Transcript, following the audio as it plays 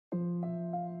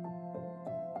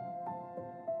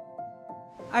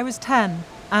I was 10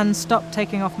 and stopped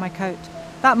taking off my coat.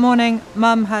 That morning,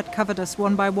 Mum had covered us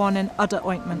one by one in udder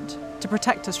ointment to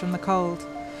protect us from the cold.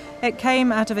 It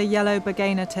came out of a yellow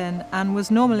Bergainer tin and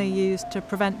was normally used to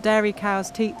prevent dairy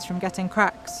cows' teats from getting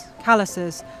cracks,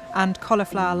 calluses, and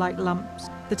cauliflower-like lumps.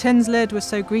 The tin's lid was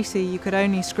so greasy you could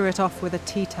only screw it off with a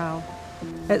tea towel.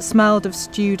 It smelled of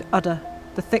stewed udder,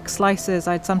 the thick slices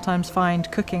I'd sometimes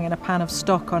find cooking in a pan of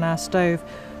stock on our stove,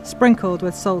 sprinkled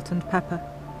with salt and pepper.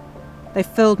 They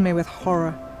filled me with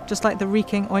horror, just like the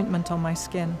reeking ointment on my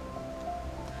skin.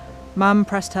 Mum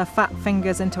pressed her fat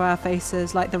fingers into our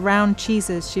faces like the round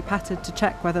cheeses she patted to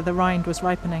check whether the rind was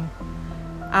ripening.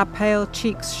 Our pale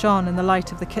cheeks shone in the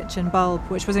light of the kitchen bulb,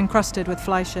 which was encrusted with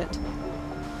fly shit.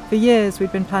 For years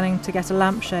we'd been planning to get a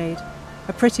lampshade,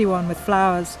 a pretty one with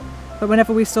flowers, but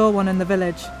whenever we saw one in the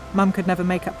village, Mum could never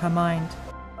make up her mind.